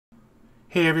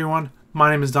Hey everyone, my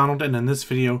name is Donald, and in this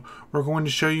video we're going to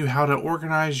show you how to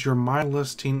organize your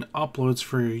MyListing uploads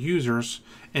for your users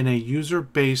in a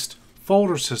user-based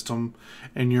folder system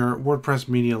in your WordPress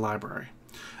media library.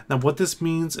 Now what this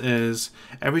means is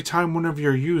every time one of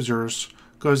your users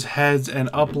goes ahead and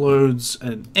uploads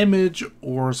an image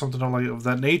or something of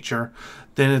that nature,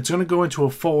 then it's going to go into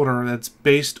a folder that's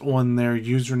based on their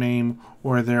username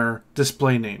or their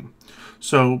display name.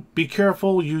 So be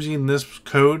careful using this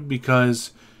code,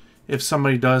 because if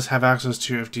somebody does have access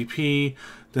to your FTP,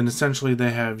 then essentially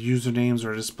they have usernames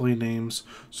or display names.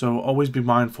 So always be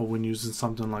mindful when using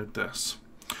something like this.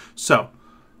 So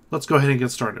let's go ahead and get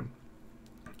started.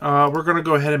 We're going to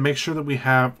go ahead and make sure that we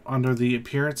have, under the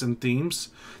appearance and themes,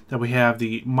 that we have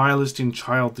the MyListing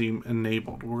child theme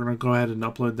enabled. We're going to go ahead and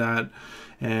upload that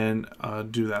and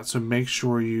do that. So make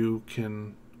sure you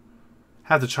can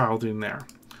have the child theme there.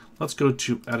 Let's go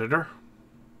to Editor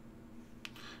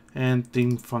and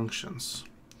Theme Functions.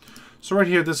 So right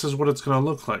here, this is what it's going to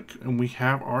look like. And we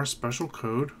have our special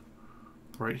code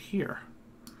right here.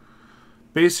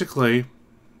 Basically,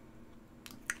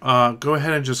 go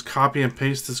ahead and just copy and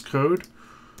paste this code.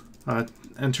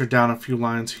 Enter down a few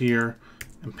lines here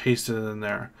and paste it in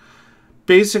there.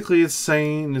 Basically, it's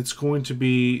saying it's going to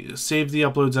be save the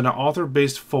uploads in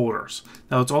author-based folders.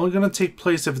 Now, it's only going to take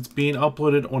place if it's being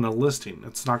uploaded on a listing.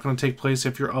 It's not going to take place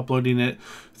if you're uploading it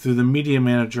through the Media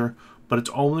Manager, but it's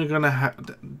only going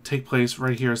to take place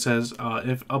right here. It says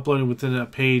if uploaded within a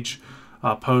page,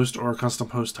 post, or a custom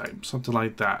post type, something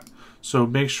like that. So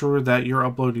make sure that you're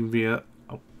uploading via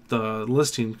the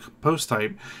listing post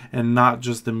type and not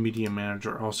just the Media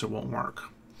Manager, else it won't work.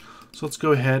 So let's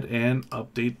go ahead and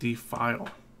update the file.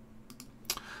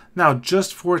 Now,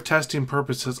 just for testing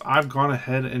purposes, I've gone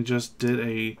ahead and just did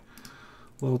a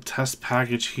little test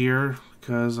package here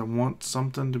because I want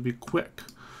something to be quick.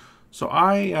 So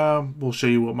I will show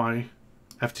you what my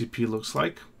FTP looks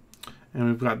like. And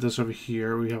we've got this over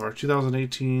here. We have our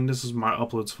 2018. This is my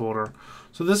uploads folder.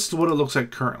 So this is what it looks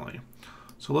like currently.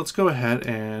 So let's go ahead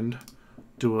and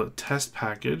do a test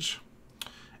package.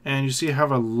 And you see I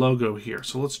have a logo here.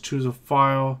 So let's choose a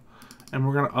file, and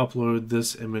we're going to upload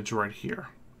this image right here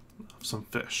of some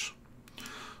fish.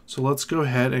 So let's go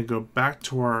ahead and go back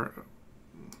to our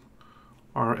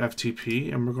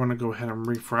FTP, and we're going to go ahead and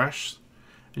refresh.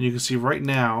 And you can see right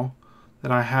now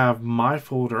that I have my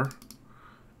folder,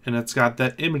 and it's got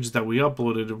that image that we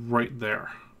uploaded right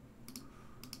there.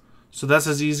 So that's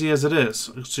as easy as it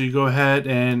is. So you go ahead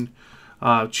and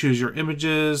choose your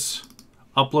images,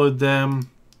 upload them,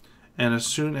 and as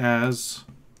soon as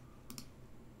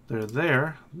they're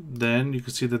there, then you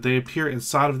can see that they appear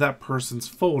inside of that person's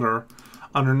folder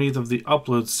underneath of the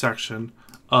upload section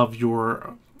of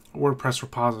your WordPress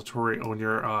repository on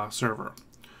your server.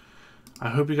 I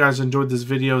hope you guys enjoyed this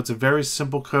video. It's a very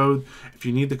simple code. If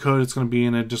you need the code, it's going to be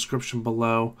in a description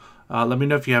below. Let me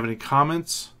know if you have any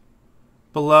comments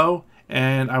below,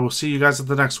 and I will see you guys at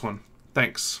the next one.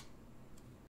 Thanks.